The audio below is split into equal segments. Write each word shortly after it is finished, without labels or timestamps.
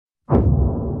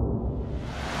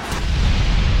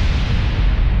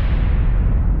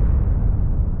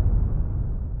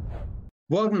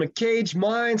Welcome to Cage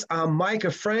Minds. I'm Mika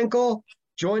Frankl.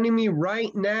 Joining me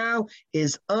right now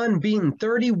is Unbeaten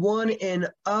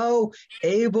 31-0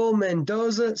 Abel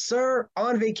Mendoza. Sir,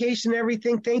 on vacation and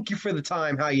everything, thank you for the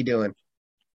time. How you doing?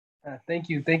 Thank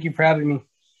you. Thank you for having me.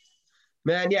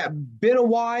 Man, yeah, been a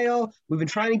while. We've been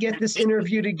trying to get this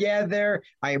interview together.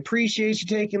 I appreciate you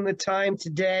taking the time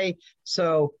today.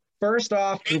 So, first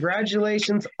off,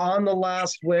 congratulations on the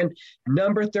last win,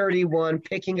 number 31,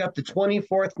 picking up the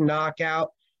 24th knockout.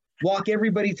 Walk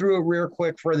everybody through it real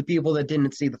quick for the people that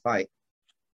didn't see the fight.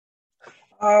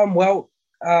 I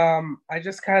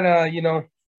just kind of,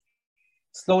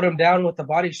 slowed him down with the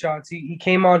body shots. He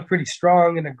came on pretty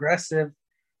strong and aggressive,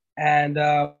 and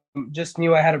just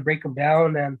knew I had to break him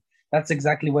down, and that's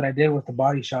exactly what I did with the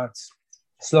body shots.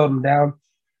 Slowed him down.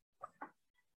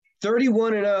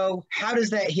 31-0, how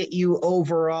does that hit you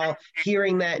overall,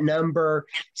 hearing that number,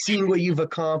 seeing what you've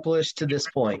accomplished to this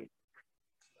point?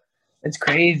 It's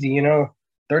crazy, 31-0.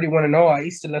 I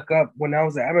used to look up when I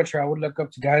was an amateur. I would look up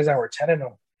to guys that were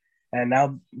 10-0, and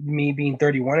now me being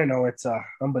 31-0, it's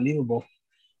unbelievable.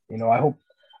 I hope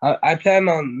I plan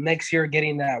on next year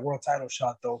getting that world title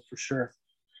shot though, for sure.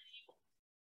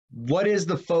 What is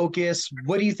the focus?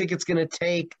 What do you think it's going to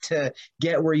take to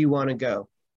get where you want to go?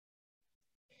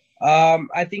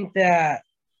 I think that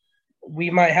we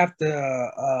might have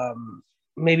to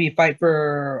maybe fight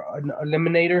for an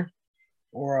eliminator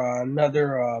or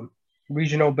another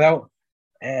regional belt.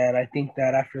 And I think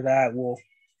that after that, we'll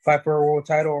fight for a world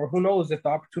title. Or who knows, if the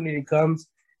opportunity comes,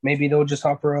 maybe they'll just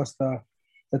offer us the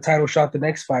title shot the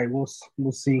next fight. We'll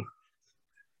see.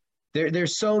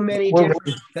 There's so many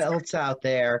different belts out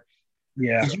there.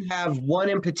 Yeah. Did you have one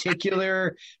in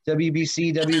particular,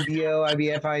 WBC, WBO,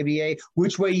 IBF, IBA?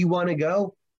 Which way you want to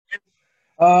go?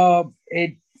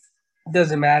 It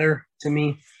doesn't matter to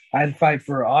me. I'd fight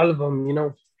for all of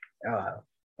them,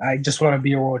 I just want to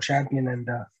be a world champion, and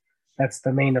that's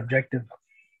the main objective.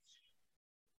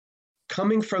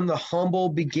 Coming from the humble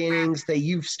beginnings that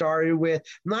you've started with,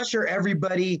 I'm not sure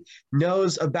everybody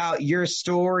knows about your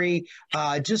story.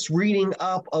 Just reading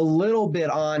up a little bit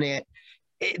on it,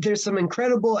 there's some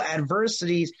incredible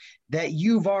adversities that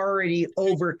you've already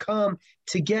overcome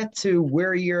to get to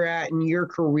where you're at in your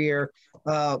career.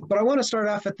 But I want to start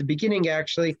off at the beginning,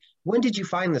 actually. When did you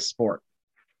find the sport?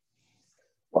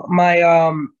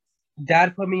 My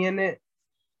dad put me in it.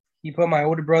 He put my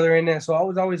older brother in it. So I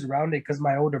was always around it because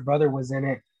my older brother was in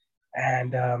it.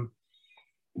 And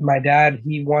my dad,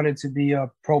 he wanted to be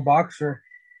a pro boxer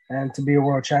and to be a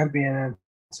world champion. And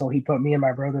so he put me and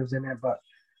my brothers in it. But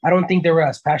I don't think they were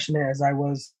as passionate as I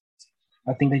was.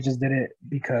 I think they just did it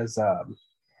because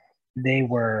they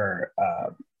were,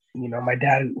 my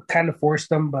dad kind of forced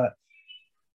them. But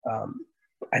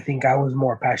I think I was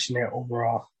more passionate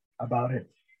overall about it.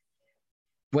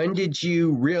 When did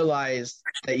you realize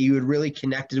that you had really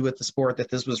connected with the sport, that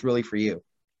this was really for you?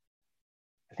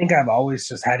 I think I've always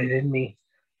just had it in me.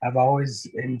 I've always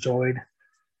enjoyed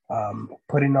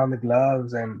putting on the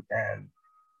gloves and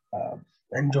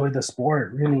enjoyed the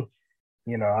sport, really.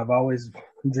 I've always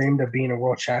dreamed of being a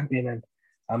world champion, and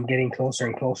I'm getting closer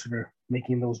and closer to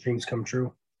making those dreams come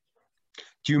true.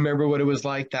 Do you remember what it was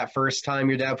like that first time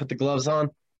your dad put the gloves on?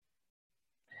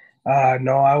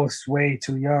 No, I was way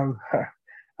too young.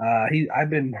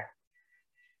 I've been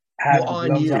having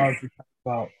gloves on for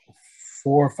about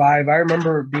 4 or 5. I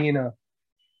remember being a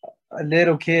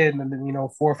little kid, and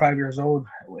 4 or 5 years old,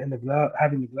 in the glove,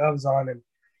 having the gloves on, and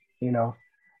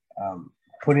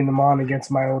putting them on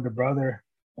against my older brother,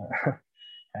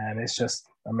 and it's just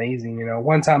amazing.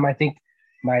 One time I think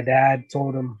my dad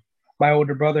told my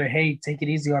older brother, "Hey, take it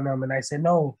easy on them," and I said,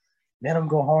 "No, let them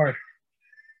go hard."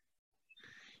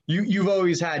 You've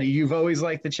always had it. You've always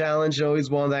liked the challenge, always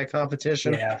wanted that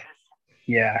competition.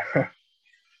 Yeah.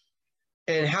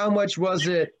 And how much was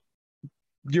it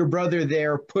your brother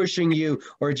there pushing you,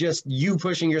 or just you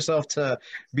pushing yourself to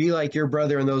be like your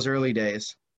brother in those early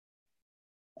days?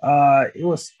 It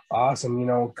was awesome,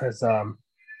 because I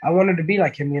wanted to be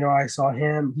like him. I saw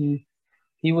him.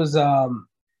 He was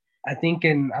I think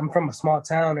I'm from a small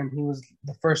town, and he was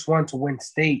the first one to win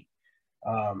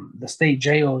the state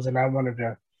JOs, and I wanted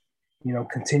to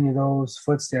continue those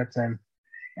footsteps, and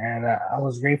I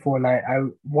was grateful, and I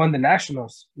won the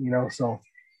nationals, so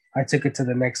I took it to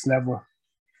the next level.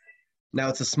 Now,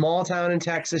 it's a small town in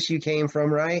Texas you came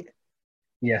from, right?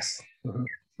 Yes.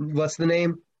 Mm-hmm. What's the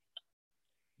name?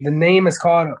 The name is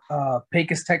called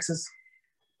Pecos, Texas.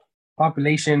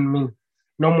 Population,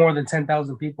 no more than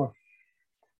 10,000 people.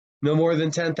 No more than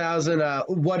 10,000.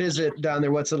 What is it down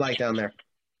there? What's it like down there?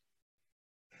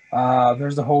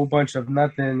 There's a whole bunch of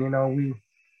nothing.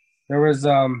 There was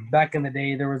back in the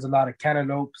day there was a lot of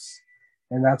cantaloupes,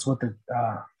 and that's what the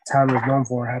town was known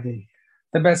for, having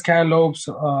the best cantaloupes.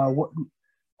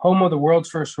 Home of the world's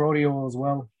first rodeo as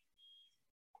well.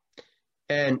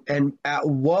 And at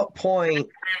what point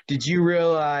did you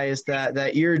realize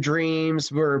that your dreams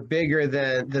were bigger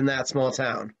than that small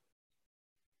town?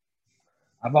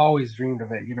 I've always dreamed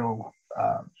of it,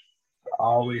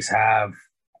 always have.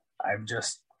 I've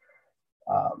just,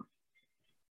 um,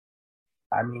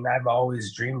 I've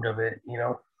always dreamed of it,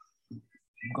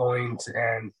 going to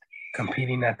and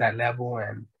competing at that level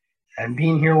and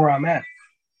being here where I'm at.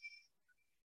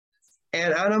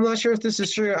 And I'm not sure if this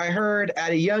is true. I heard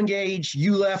at a young age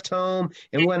you left home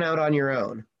and went out on your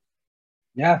own.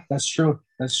 Yeah, that's true.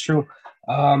 That's true.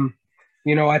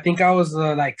 I think I was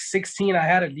like 16. I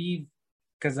had to leave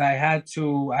because I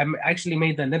actually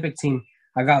made the Olympic team.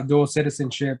 I got dual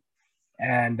citizenship,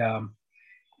 and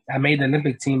I made the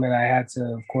Olympic team, and I had to,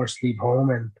 of course, leave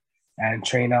home and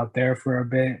train out there for a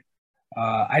bit.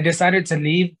 I decided to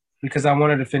leave because I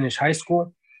wanted to finish high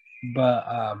school, but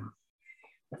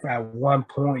at one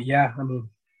point, yeah,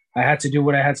 I had to do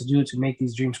what I had to do to make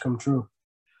these dreams come true.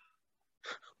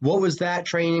 What was that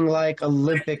training like,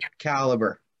 Olympic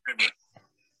caliber?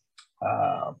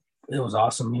 It was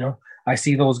awesome. I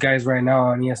see those guys right now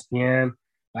on ESPN.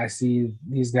 I see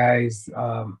these guys,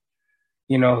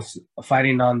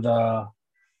 fighting on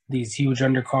these huge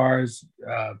undercards.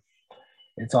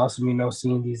 It's awesome,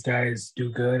 seeing these guys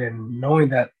do good and knowing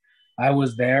that I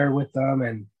was there with them,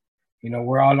 and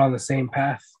we're all on the same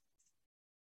path.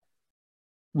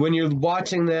 When you're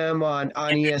watching them on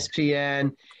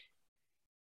ESPN,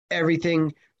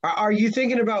 everything, are you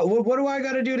thinking about what do I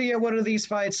got to do to get one of these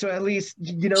fights to at least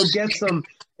get some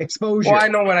exposure? Well, I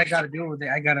know what I got to do with it.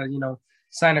 I got to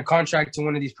sign a contract to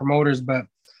one of these promoters, but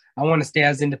I want to stay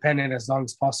as independent as long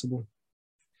as possible.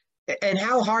 And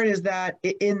how hard is that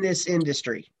in this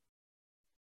industry?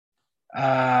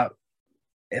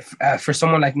 If for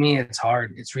someone like me, it's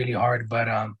hard. It's really hard, but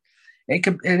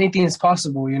anything is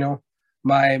possible.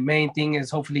 My main thing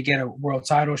is hopefully get a world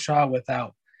title shot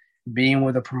without being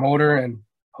with a promoter, and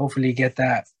hopefully get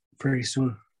that pretty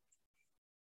soon.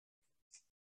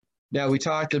 Now, we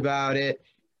talked about it.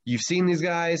 You've seen these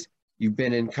guys. You've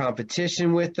been in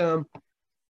competition with them.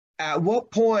 At what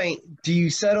point do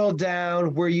you settle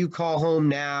down where you call home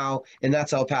now, and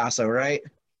that's El Paso, right?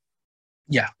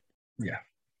 Yeah.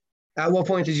 At what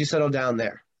point did you settle down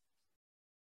there?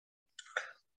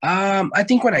 I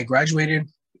think when I graduated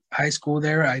high school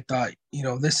there, I thought,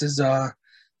 this is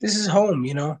home,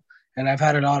 and I've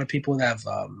had a lot of people that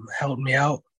have helped me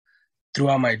out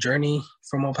throughout my journey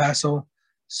from El Paso.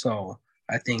 So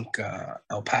I think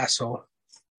El Paso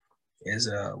is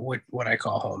what I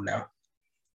call home now.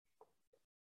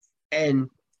 And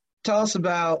tell us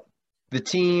about the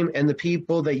team and the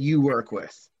people that you work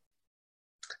with.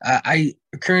 I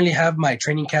currently have my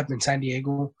training camp in San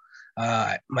Diego.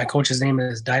 My coach's name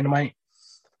is Dynamite,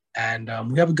 and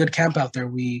we have a good camp out there.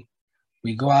 We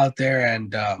go out there,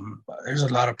 and there's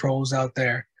a lot of pros out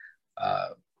there,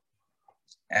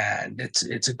 and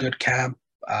it's a good camp.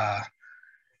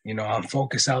 I'm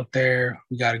focused out there.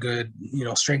 We got a good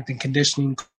strength and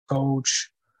conditioning coach,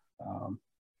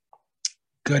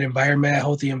 good environment,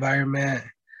 healthy environment,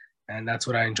 and that's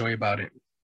what I enjoy about it.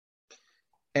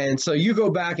 And so you go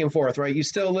back and forth, right? You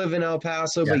still live in El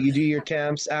Paso, yeah, but you do your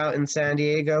camps out in San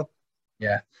Diego?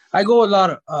 Yeah. I go a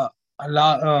lot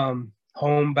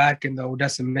home back in the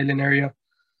Odessa Midland area.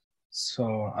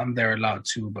 So I'm there a lot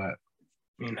too, but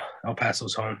El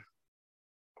Paso's home.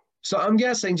 So I'm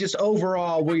guessing just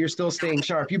overall where you're still staying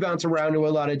sharp, you bounce around to a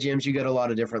lot of gyms, you get a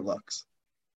lot of different looks.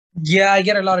 Yeah, I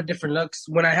get a lot of different looks.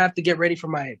 When I have to get ready for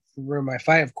my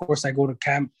fight, of course I go to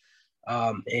camp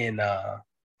in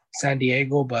San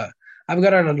Diego, but I've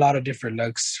gotten a lot of different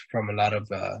looks from a lot of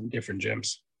different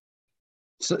gyms.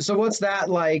 So what's that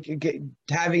like,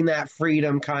 having that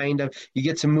freedom kind of? You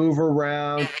get to move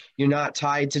around. You're not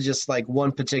tied to just like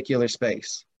one particular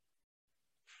space.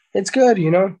 It's good,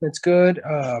 It's good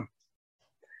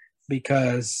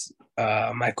because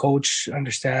my coach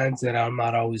understands that I'm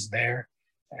not always there,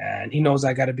 and he knows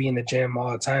I got to be in the gym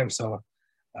all the time. So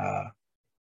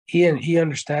he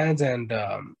understands, and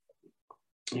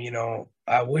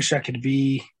I wish I could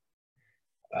be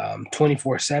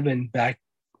 24/7 back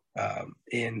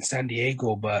in San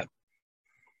Diego, but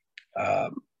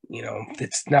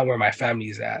it's not where my family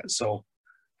is at. So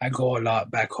I go a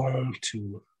lot back home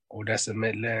to Odessa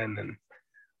Midland and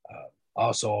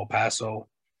also El Paso,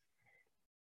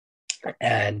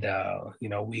 and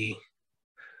we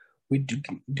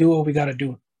do what we got to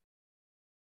do.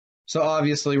 So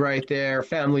obviously, right there,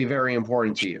 family very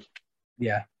important to you.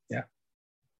 Yeah.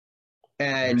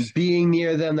 And course. being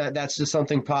near them, that's just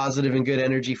something positive and good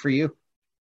energy for you.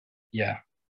 Yeah,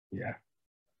 yeah,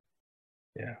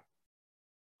 yeah.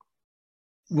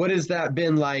 What has that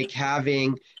been like,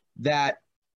 having that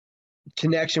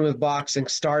connection with boxing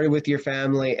started with your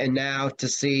family and now to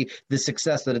see the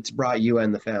success that it's brought you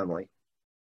and the family?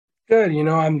 Good.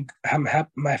 I'm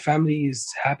happy. My family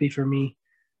is happy for me.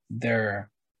 They're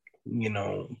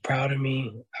proud of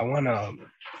me. I want to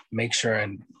make sure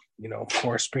and of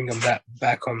course bring them that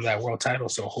back home, that world title.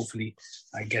 So hopefully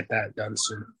I get that done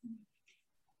soon.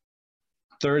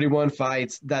 31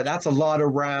 fights, that's a lot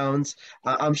of rounds.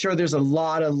 I'm sure there's a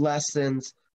lot of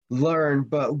lessons learned,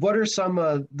 but what are some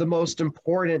of the most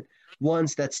important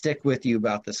ones that stick with you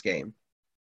about this game?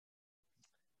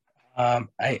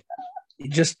 I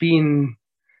just being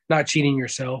not cheating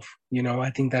yourself.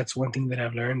 I think that's one thing that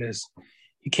I've learned is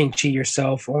you can't cheat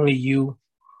yourself. Only you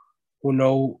will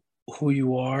know who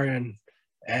you are,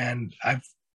 and I've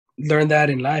learned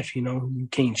that in life. You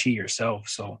can't cheat yourself.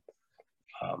 So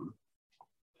um,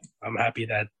 I'm happy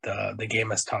that the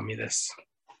game has taught me this.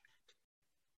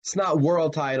 It's not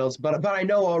world titles, but I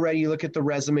know already. You look at the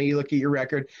resume, you look at your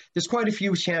record. There's quite a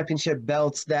few championship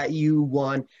belts that you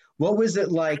won. What was it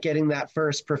like getting that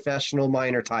first professional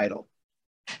minor title?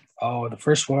 Oh, the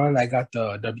first one I got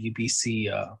the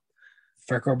WBC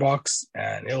Frankl box,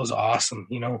 and it was awesome.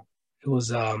 It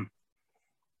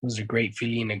was a great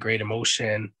feeling, a great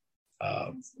emotion.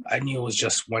 I knew it was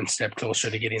just one step closer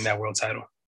to getting that world title.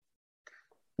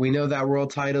 We know that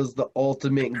world title is the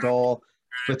ultimate goal,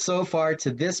 but so far to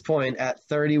this point at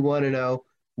 31-0,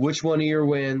 which one of your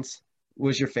wins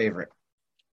was your favorite?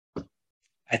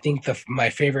 I think my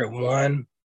favorite one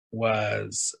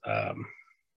was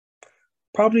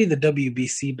probably the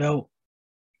WBC belt.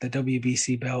 The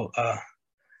WBC belt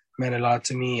meant a lot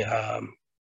to me.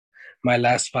 My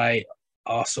last fight,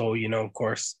 also, of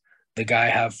course, the guy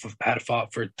had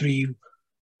fought for 3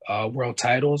 world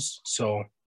titles, so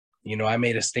I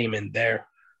made a statement there.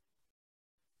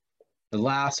 The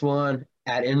last one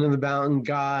at End of the Mountain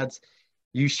Gods,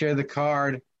 you share the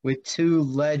card with two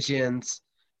legends,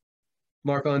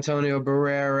 Marco Antonio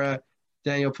Barrera,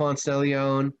 Daniel Ponce de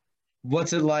Leon.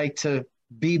 What's it like to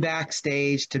be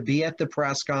backstage, to be at the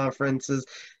press conferences,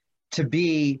 to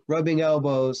be rubbing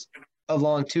elbows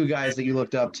along two guys that you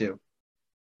looked up to?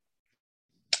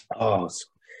 Oh,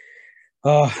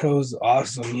 it was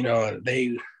awesome.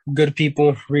 They good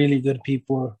people, really good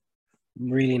people,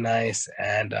 really nice,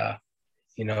 and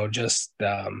just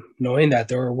knowing that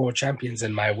they were world champions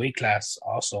in my weight class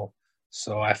also.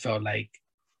 So I felt like,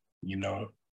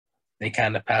 they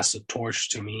kind of passed the torch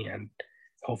to me, and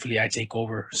hopefully I take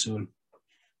over soon.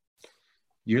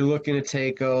 You're looking to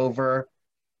take over.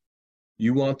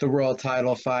 You want the world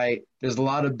title fight. There's a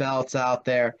lot of belts out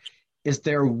there. Is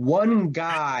there one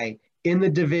guy in the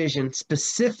division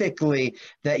specifically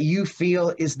that you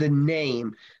feel is the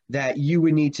name that you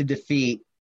would need to defeat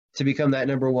to become that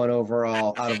number one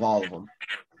overall out of all of them?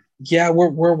 Yeah,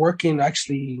 we're working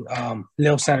actually,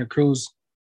 Leo Santa Cruz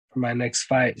for my next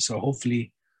fight. So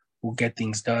hopefully we'll get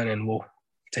things done and we'll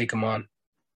take him on.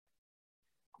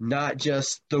 Not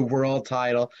just the world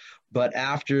title, but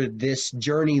after this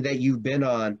journey that you've been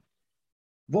on,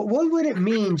 what would it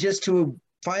mean just to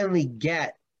finally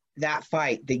get that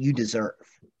fight that you deserve?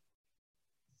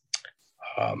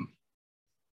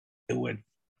 It would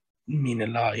mean a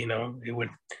lot, It would.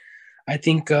 I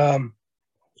think.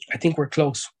 I think we're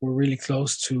close. We're really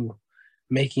close to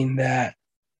making that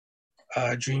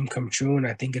dream come true, and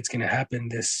I think it's going to happen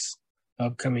this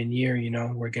upcoming year.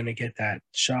 We're going to get that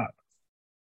shot.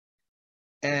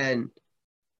 And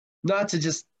not to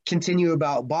just continue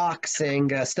about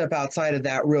boxing, step outside of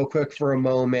that real quick for a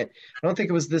moment. I don't think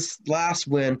it was this last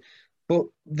win, but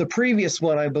the previous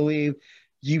one, I believe,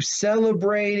 you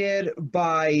celebrated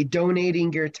by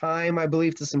donating your time, I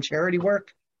believe, to some charity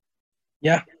work.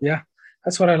 Yeah.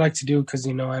 That's what I like to do because,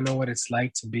 I know what it's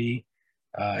like to be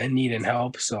in need and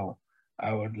help. So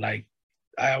I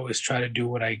always try to do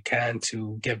what I can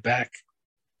to give back.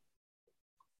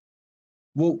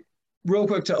 Well, real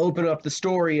quick to open up the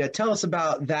story, tell us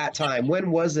about that time. When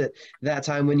was it that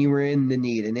time when you were in the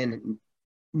need and in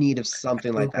need of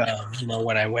something like that?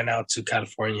 When I went out to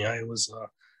California, it was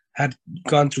had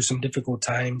gone through some difficult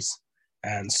times,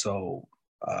 and so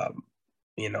I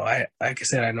like I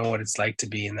said, I know what it's like to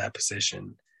be in that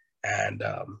position, and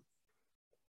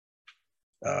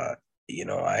I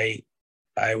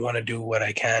want to do what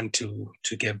I can to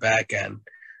give back, and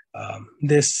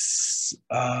this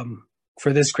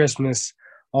for this Christmas,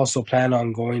 also plan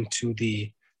on going to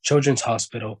the children's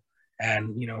hospital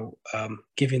and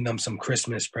giving them some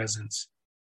Christmas presents.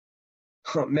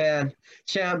 Oh, man,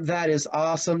 champ, that is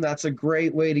awesome. That's a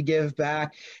great way to give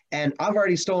back. And I've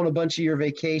already stolen a bunch of your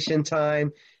vacation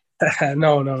time.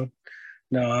 No, no,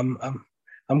 no.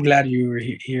 I'm glad you were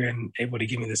here and able to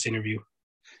give me this interview.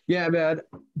 Yeah, man,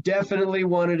 definitely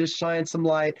wanted to shine some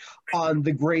light on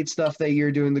the great stuff that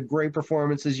you're doing, the great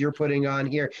performances you're putting on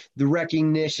here. The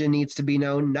recognition needs to be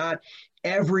known. Not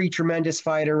every tremendous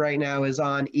fighter right now is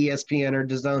on ESPN or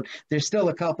DAZN. There's still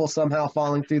a couple somehow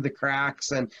falling through the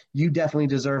cracks, and you definitely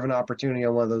deserve an opportunity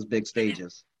on one of those big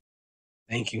stages.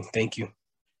 Thank you, thank you.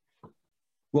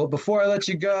 Well, before I let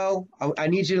you go, I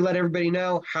need you to let everybody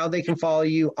know how they can follow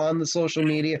you on the social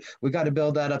media. We got to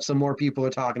build that up so more people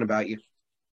are talking about you.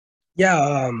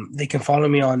 Yeah, they can follow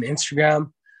me on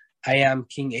Instagram. I am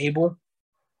King Abel,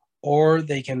 or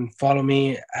they can follow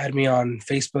me, add me on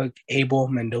Facebook, Abel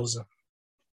Mendoza.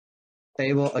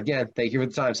 Abel, again, thank you for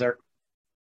the time, sir.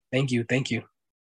 Thank you, thank you.